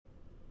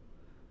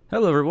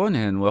Hello everyone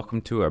and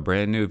welcome to a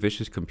brand new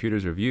Vicious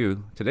Computers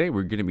review. Today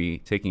we're going to be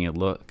taking a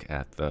look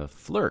at the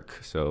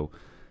Flirc. So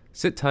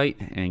sit tight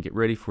and get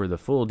ready for the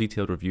full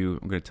detailed review.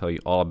 I'm going to tell you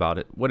all about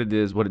it, what it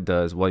is, what it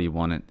does, why you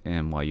want it,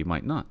 and why you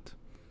might not.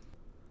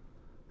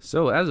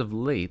 So as of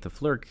late, the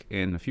Flirc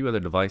and a few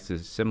other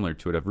devices similar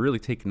to it have really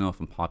taken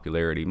off in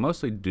popularity,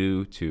 mostly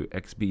due to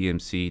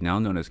XBMC, now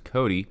known as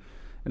Kodi,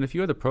 and a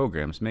few other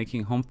programs,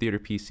 making home theater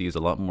PCs a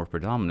lot more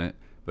predominant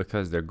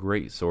because they're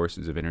great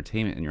sources of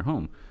entertainment in your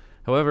home.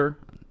 However,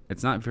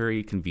 it's not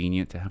very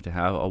convenient to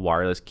have a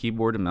wireless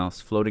keyboard and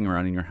mouse floating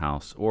around in your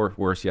house, or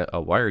worse yet,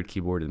 a wired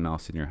keyboard and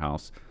mouse in your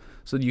house,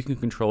 so that you can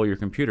control your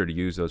computer to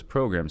use those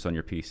programs on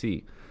your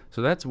PC.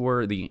 So that's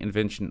where the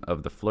invention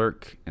of the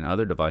Flirc and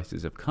other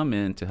devices have come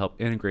in to help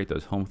integrate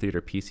those home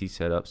theater PC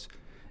setups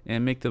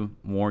and make them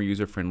more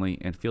user-friendly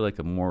and feel like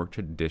a more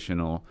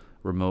traditional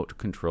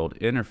remote-controlled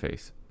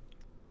interface.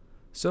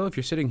 So if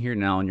you're sitting here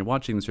now and you're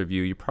watching this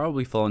review, you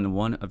probably fall into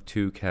one of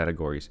two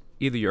categories.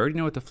 Either you already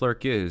know what the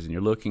Flirc is and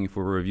you're looking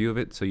for a review of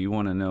it, so you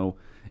want to know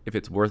if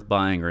it's worth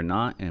buying or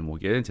not, and we'll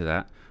get into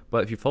that.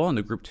 But if you fall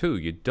into group two,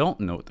 you don't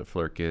know what the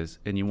Flirc is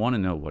and you want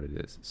to know what it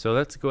is. So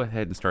let's go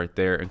ahead and start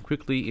there and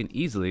quickly and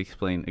easily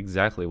explain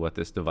exactly what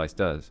this device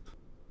does.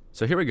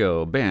 So here we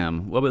go,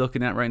 bam, what we're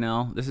looking at right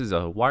now, this is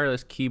a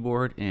wireless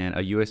keyboard and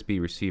a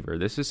USB receiver.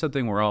 This is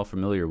something we're all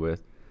familiar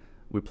with.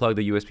 We plug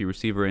the USB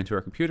receiver into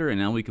our computer and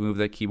now we can move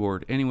that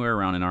keyboard anywhere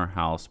around in our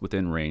house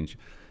within range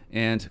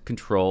and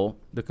control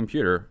the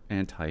computer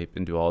and type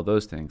and do all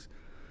those things.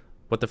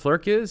 What the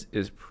Flirc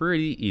is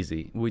pretty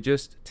easy. We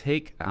just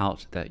take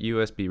out that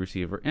USB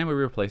receiver and we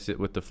replace it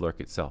with the Flirc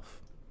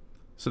itself.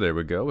 So there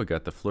we go, we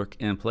got the Flirc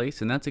in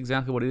place, and that's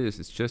exactly what it is.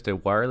 It's just a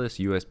wireless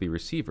USB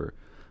receiver.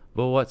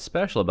 But what's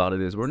special about it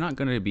is we're not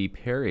going to be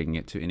pairing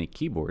it to any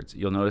keyboards.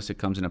 You'll notice it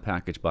comes in a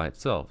package by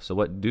itself. So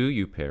what do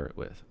you pair it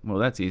with? Well,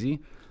 that's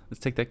easy. Let's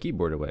take that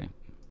keyboard away.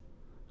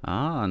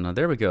 Now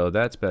there we go,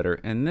 that's better.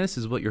 And this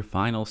is what your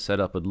final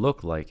setup would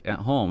look like at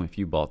home if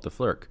you bought the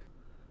Flirc.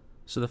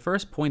 So the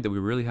first point that we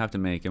really have to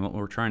make, and what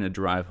we're trying to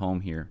drive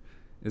home here,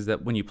 is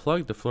that when you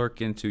plug the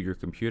Flirc into your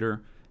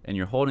computer and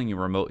you're holding your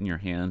remote in your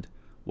hand,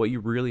 what you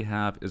really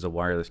have is a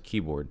wireless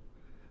keyboard.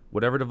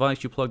 Whatever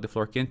device you plug the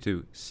Flirc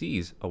into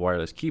sees a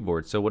wireless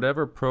keyboard, so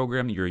whatever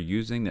program you're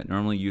using that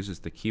normally uses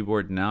the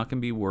keyboard now can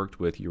be worked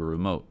with your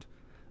remote.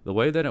 The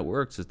way that it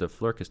works is the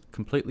Flirc is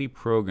completely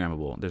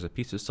programmable. There's a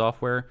piece of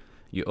software,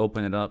 you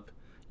open it up,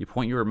 you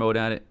point your remote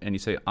at it, and you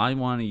say, I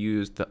want to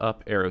use the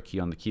up arrow key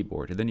on the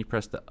keyboard. And then you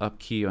press the up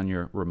key on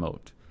your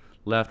remote.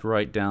 Left,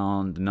 right,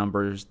 down, the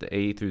numbers, the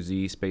A through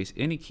Z, space,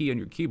 any key on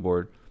your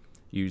keyboard,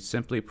 you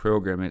simply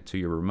program it to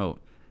your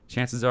remote.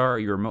 Chances are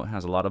your remote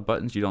has a lot of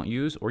buttons you don't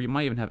use, or you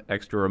might even have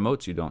extra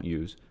remotes you don't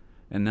use.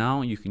 And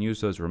now you can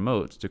use those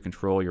remotes to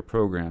control your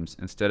programs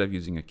instead of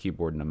using a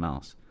keyboard and a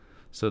mouse.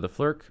 So the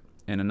Flirc,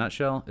 in a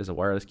nutshell, is a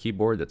wireless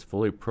keyboard that's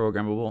fully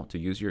programmable to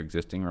use your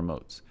existing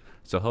remotes.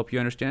 So I hope you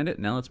understand it.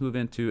 Now let's move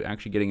into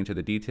actually getting into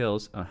the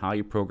details of how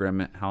you program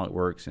it, how it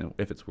works, and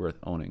if it's worth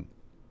owning.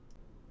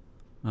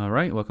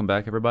 Alright, welcome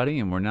back everybody,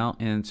 and we're now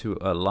into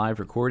a live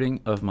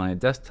recording of my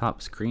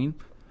desktop screen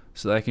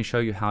so that I can show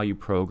you how you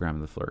program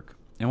the Flirc.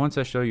 And once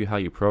I show you how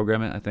you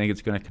program it, I think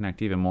it's going to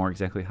connect even more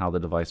exactly how the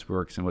device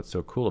works and what's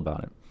so cool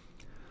about it.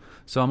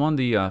 So I'm on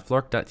the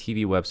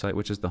Flirc.tv website,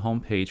 which is the home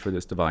page for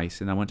this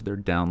device, and I went to their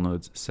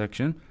downloads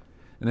section.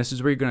 And this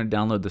is where you're going to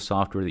download the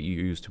software that you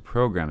use to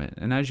program it.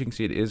 And as you can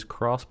see, it is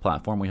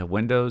cross-platform. We have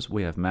Windows,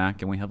 we have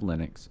Mac, and we have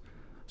Linux.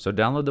 So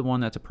download the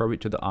one that's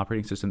appropriate to the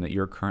operating system that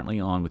you're currently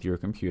on with your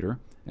computer,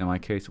 in my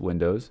case,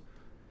 Windows.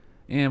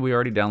 And we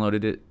already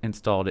downloaded it,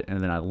 installed it,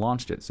 and then I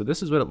launched it. So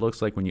this is what it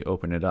looks like when you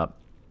open it up.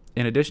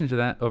 In addition to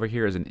that, over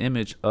here is an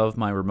image of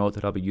my remote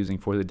that I'll be using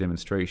for the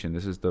demonstration.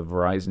 This is the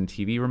Verizon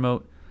TV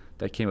remote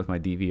that came with my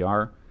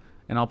DVR,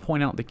 and I'll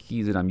point out the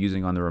keys that I'm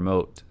using on the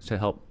remote to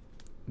help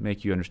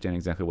make you understand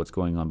exactly what's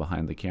going on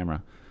behind the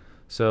camera.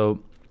 So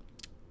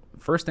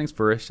first things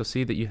first, you'll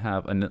see that you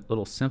have a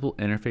little simple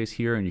interface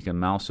here and you can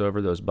mouse over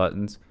those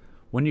buttons.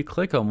 When you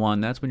click on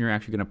one, that's when you're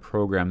actually going to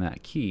program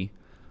that key.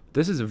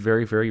 This is a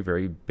very, very,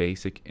 very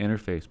basic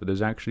interface, but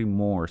there's actually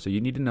more. So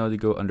you need to know to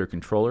go under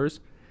controllers,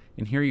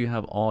 and here you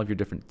have all of your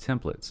different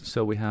templates.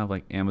 So we have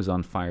like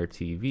Amazon Fire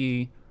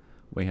TV,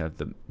 we have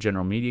the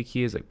general media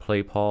keys like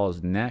play,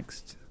 pause,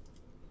 next,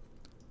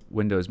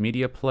 Windows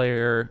Media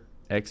Player,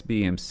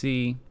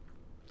 XBMC,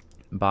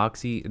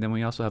 Boxy, and then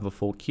we also have a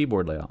full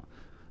keyboard layout.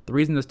 The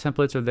reason those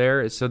templates are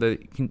there is so that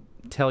it can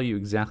tell you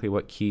exactly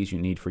what keys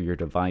you need for your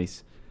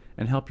device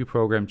and help you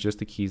program just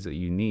the keys that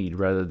you need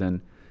rather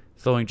than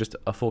throwing just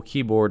a full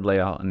keyboard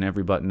layout and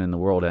every button in the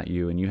world at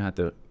you and you have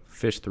to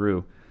fish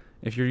through.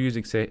 If you're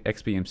using, say,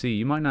 XBMC,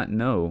 you might not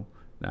know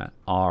that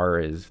R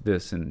is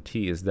this and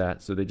T is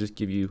that, so they just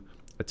give you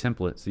a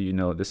template so you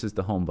know this is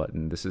the home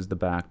button, this is the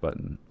back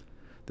button,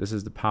 this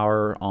is the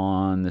power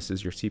on, this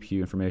is your CPU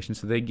information.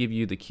 So they give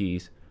you the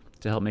keys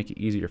to help make it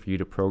easier for you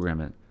to program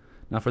it.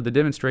 Now for the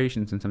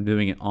demonstration, since I'm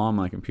doing it on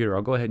my computer,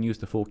 I'll go ahead and use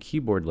the full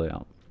keyboard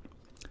layout.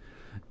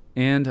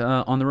 And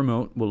on the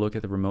remote, we'll look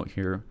at the remote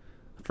here.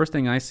 First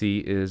thing I see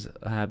is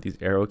I have these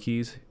arrow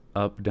keys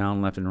up,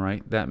 down, left, and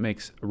right. That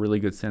makes really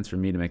good sense for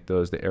me to make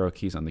those the arrow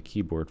keys on the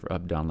keyboard for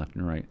up, down, left,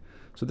 and right.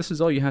 So this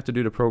is all you have to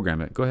do to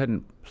program it. Go ahead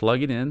and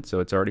plug it in. So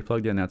it's already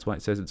plugged in. That's why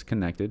it says it's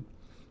connected.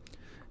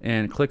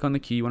 And click on the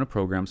key you want to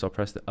program. So I'll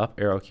press the up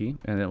arrow key,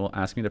 and it will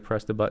ask me to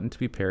press the button to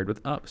be paired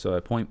with up. So I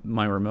point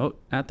my remote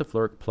at the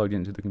Flirc plugged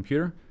into the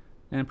computer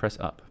and press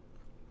up.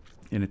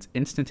 And it's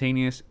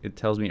instantaneous. It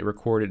tells me it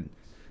recorded,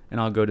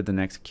 and I'll go to the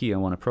next key I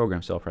want to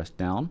program. So I'll press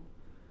down,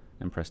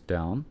 and press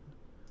down,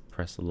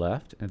 press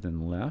left, and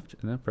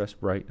then press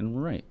right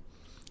and right.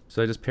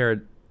 So I just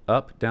paired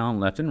up, down,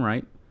 left, and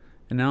right.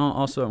 And now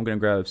also I'm going to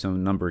grab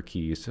some number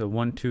keys. So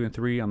 1, 2, and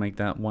 3, I'll make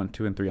that 1,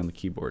 2, and 3 on the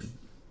keyboard.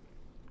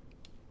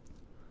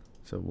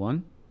 So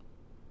 1,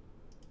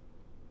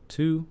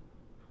 2,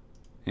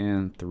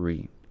 and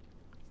 3.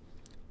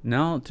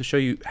 Now to show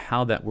you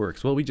how that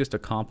works, what we just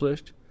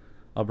accomplished,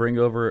 I'll bring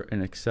over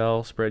an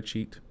Excel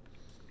spreadsheet,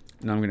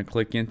 and I'm going to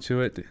click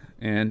into it,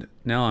 and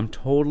now I'm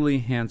totally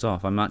hands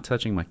off. I'm not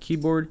touching my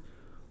keyboard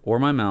or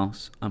my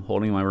mouse. I'm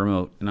holding my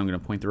remote, and I'm going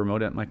to point the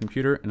remote at my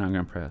computer, and I'm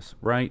going to press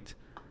right,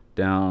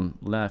 down,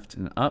 left,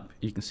 and up.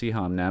 You can see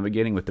how I'm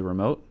navigating with the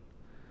remote.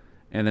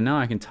 And then now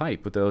I can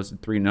type with those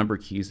 3 number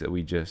keys that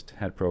we just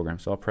had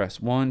programmed. So I'll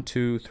press 1,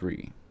 2,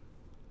 3.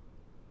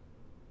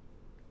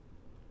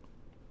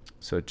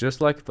 So just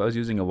like if I was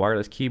using a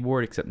wireless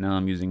keyboard, except now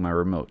I'm using my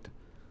remote.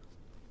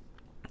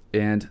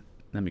 And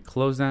let me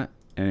close that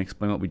and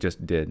explain what we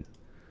just did.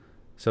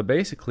 So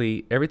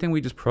basically, everything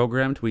we just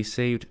programmed, we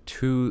saved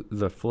to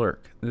the Flirc.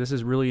 This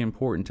is really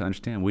important to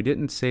understand. We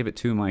didn't save it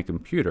to my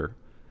computer,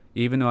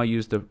 even though I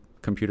used the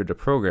computer to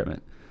program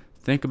it.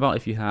 Think about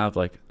if you have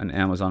like an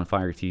Amazon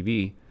Fire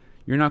TV,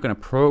 you're not going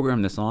to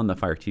program this on the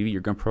Fire TV, you're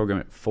going to program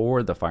it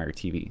for the Fire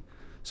TV.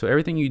 So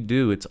everything you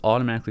do, it's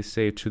automatically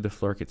saved to the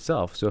Flirc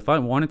itself. So if I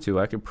wanted to,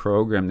 I could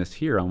program this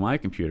here on my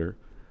computer,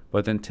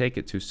 but then take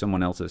it to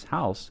someone else's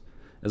house.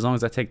 As long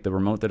as I take the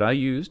remote that I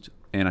used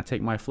and I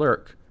take my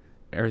Flirc,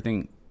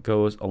 everything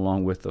goes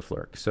along with the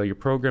Flirc. So you're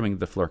programming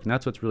the Flirc, and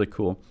that's what's really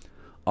cool.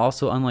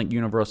 Also, unlike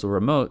universal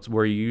remotes,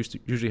 where you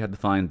usually have to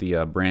find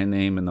the brand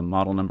name and the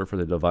model number for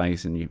the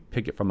device, and you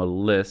pick it from a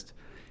list,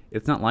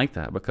 it's not like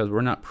that because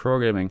we're not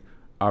programming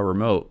our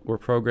remote. We're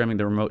programming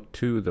the remote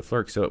to the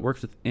Flirc. So it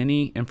works with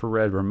any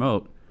infrared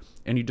remote,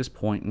 and you just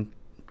point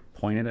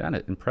it at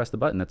it and press the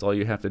button. That's all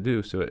you have to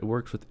do. So it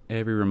works with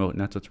every remote, and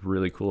that's what's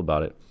really cool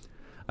about it.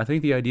 I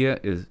think the idea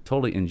is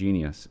totally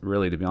ingenious,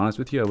 really, to be honest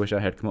with you. I wish I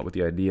had come up with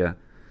the idea,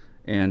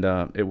 and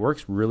it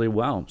works really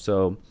well.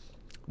 So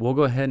we'll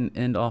go ahead and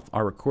end off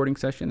our recording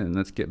session, and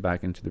let's get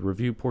back into the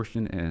review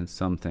portion and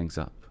sum things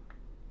up.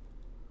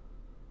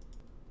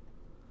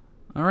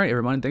 All right,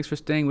 everyone, thanks for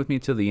staying with me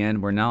till the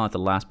end. We're now at the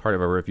last part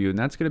of our review, and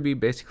that's going to be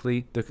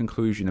basically the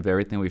conclusion of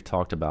everything we've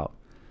talked about.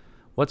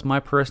 What's my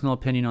personal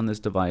opinion on this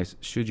device?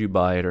 Should you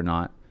buy it or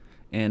not?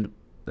 And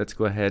let's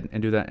go ahead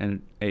and do that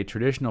in a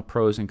traditional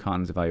pros and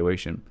cons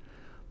evaluation.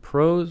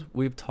 Pros,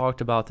 we've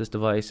talked about this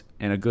device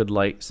in a good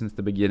light since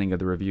the beginning of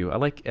the review. I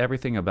like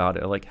everything about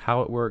it. I like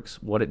how it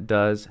works, what it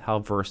does, how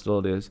versatile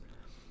it is.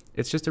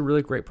 It's just a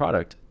really great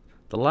product.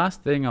 The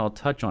last thing I'll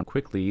touch on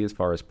quickly as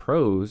far as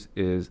pros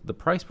is the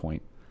price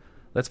point.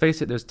 Let's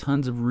face it, there's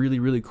tons of really,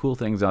 really cool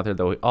things out there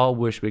that we all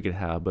wish we could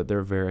have, but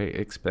they're very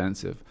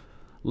expensive.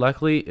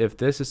 Luckily, if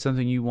this is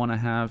something you want to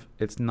have,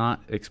 it's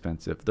not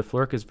expensive. The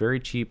Flirc is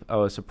very cheap. I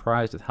was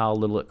surprised at how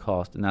little it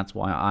cost, and that's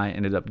why I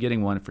ended up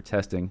getting one for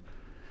testing.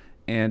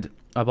 And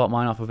I bought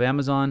mine off of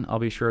Amazon. I'll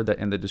be sure that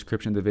in the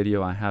description of the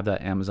video I have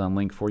that Amazon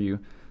link for you,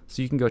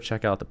 so you can go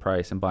check out the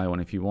price and buy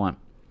one if you want.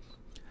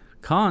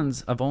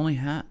 Cons, I've only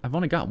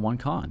got one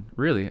con,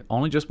 really,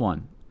 only just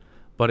one.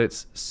 But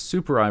it's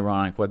super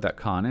ironic what that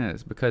con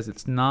is, because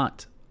it's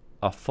not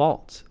a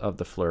fault of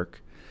the Flirc.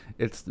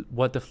 It's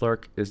what the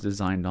Flirc is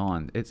designed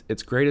on.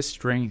 Its greatest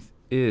strength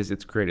is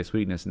its greatest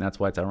weakness, and that's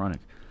why it's ironic.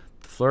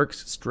 The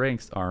Flirc's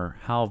strengths are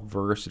how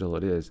versatile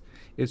it is.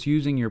 It's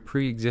using your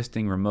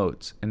pre-existing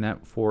remotes, and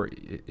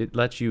it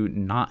lets you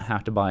not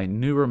have to buy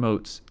new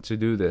remotes to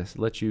do this.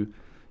 It lets you,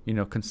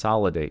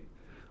 consolidate.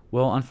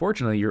 Well,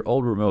 unfortunately, your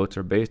old remotes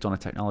are based on a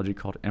technology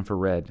called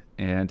infrared,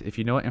 and if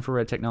you know what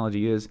infrared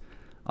technology is,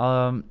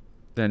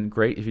 then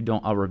great. If you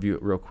don't, I'll review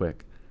it real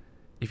quick.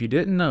 If you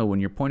didn't know, when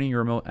you're pointing your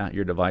remote at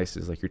your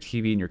devices, like your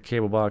TV and your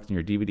cable box and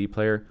your DVD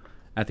player,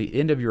 at the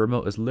end of your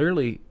remote is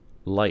literally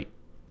light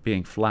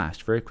being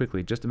flashed very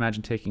quickly. Just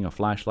imagine taking a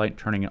flashlight,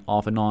 turning it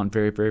off and on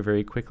very, very,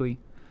 very quickly.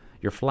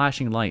 You're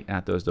flashing light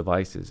at those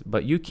devices,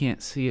 but you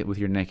can't see it with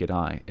your naked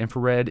eye.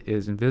 Infrared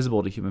is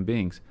invisible to human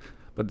beings,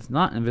 but it's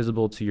not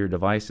invisible to your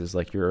devices.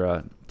 Like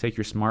take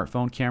your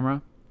smartphone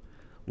camera,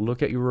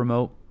 look at your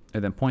remote,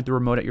 and then point the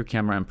remote at your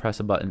camera and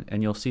press a button,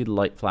 and you'll see the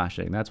light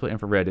flashing. That's what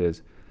infrared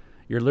is.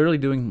 You're literally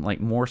doing like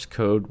Morse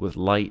code with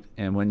light,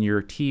 and when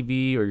your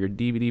TV or your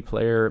DVD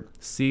player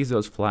sees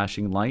those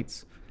flashing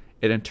lights,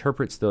 it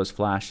interprets those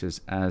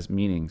flashes as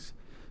meanings.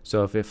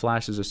 So if it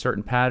flashes a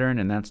certain pattern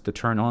and that's to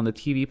turn on the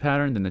TV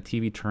pattern, then the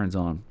TV turns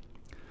on.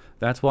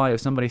 That's why if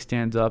somebody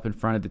stands up in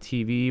front of the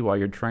TV while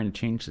you're trying to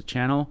change the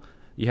channel,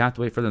 You have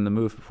to wait for them to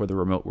move before the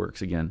remote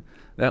works again.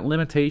 That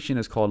limitation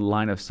is called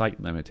line of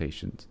sight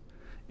limitations.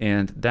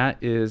 And that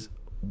is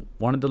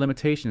one of the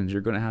limitations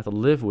you're going to have to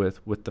live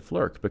with the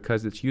Flirc,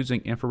 because it's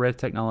using infrared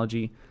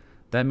technology.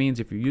 That means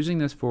if you're using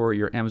this for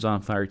your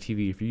Amazon Fire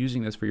TV, if you're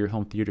using this for your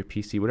home theater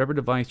PC, whatever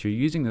device you're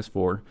using this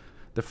for,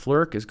 the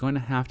Flirc is going to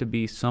have to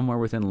be somewhere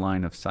within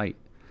line of sight.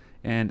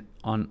 And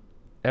on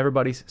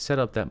everybody's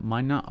setup, that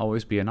might not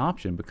always be an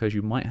option, because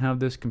you might have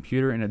this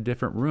computer in a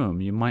different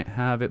room. You might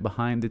have it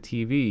behind the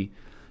TV.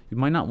 You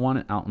might not want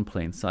it out in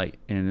plain sight.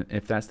 And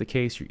if that's the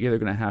case, you're either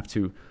going to have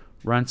to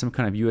run some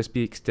kind of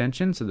USB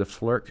extension so the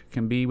Flirc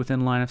can be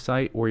within line of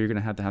sight, or you're going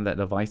to have that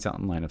device out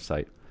in line of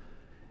sight.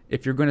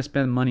 If you're going to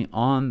spend money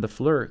on the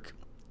Flirc,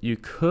 you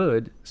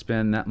could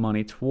spend that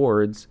money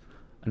towards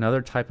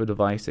another type of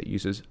device that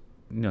uses,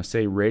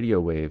 say radio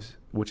waves,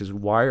 which is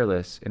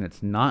wireless and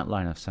it's not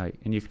line of sight.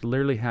 And you could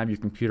literally have your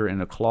computer in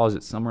a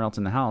closet somewhere else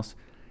in the house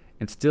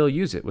and still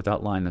use it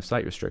without line of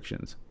sight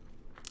restrictions.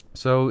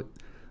 So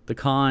the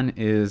con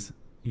is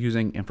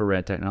using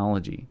infrared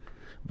technology,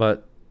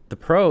 but the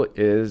pro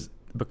is,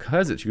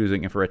 because it's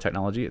using infrared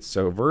technology, it's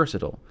so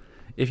versatile.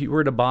 If you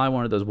were to buy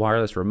one of those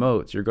wireless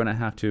remotes, you're going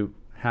to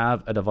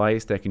have a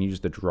device that can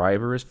use the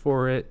drivers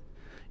for it.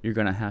 You're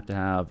going to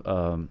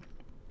have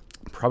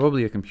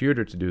probably a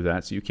computer to do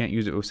that, so you can't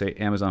use it with, say,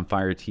 Amazon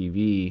Fire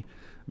TV,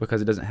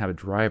 because it doesn't have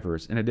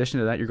drivers. In addition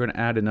to that, you're going to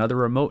add another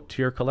remote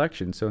to your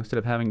collection. So instead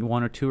of having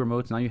 1 or 2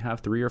 remotes, now you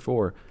have 3 or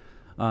 4.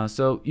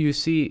 So you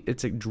see,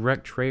 it's a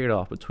direct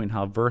trade-off between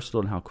how versatile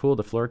and how cool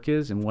the Flirc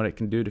is and what it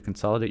can do to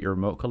consolidate your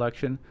remote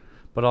collection,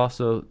 but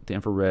also the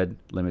infrared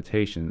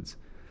limitations.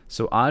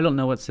 So I don't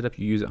know what setup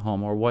you use at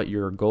home or what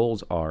your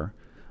goals are,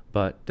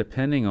 but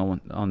depending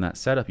on that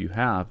setup you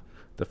have,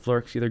 the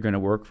Flirc's either going to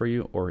work for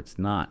you or it's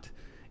not.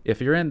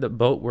 If you're in the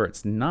boat where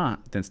it's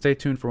not, then stay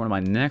tuned for one of my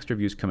next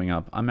reviews coming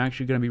up. I'm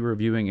actually going to be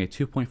reviewing a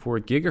 2.4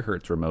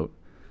 gigahertz remote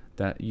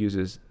that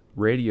uses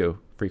radio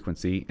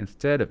frequency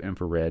instead of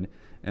infrared,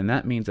 and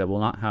that means I will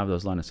not have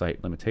those line of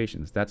sight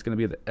limitations. That's going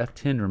to be the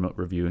F10 remote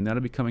review, and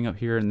that'll be coming up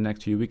here in the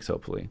next few weeks,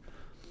 hopefully.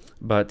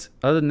 But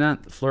other than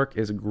that, the Flirc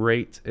is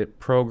great. It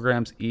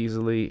programs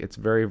easily. It's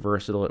very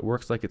versatile. It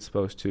works like it's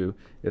supposed to.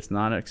 It's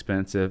not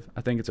expensive.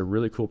 I think it's a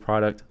really cool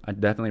product. I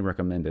definitely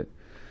recommend it.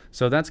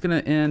 So that's going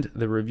to end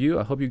the review.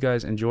 I hope you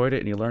guys enjoyed it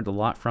and you learned a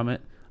lot from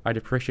it. I'd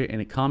appreciate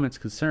any comments,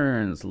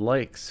 concerns,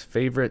 likes,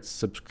 favorites,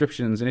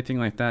 subscriptions, anything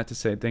like that, to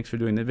say thanks for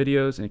doing the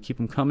videos and keep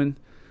them coming.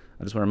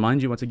 I just want to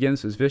remind you once again,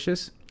 this is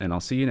Vicious, and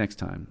I'll see you next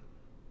time.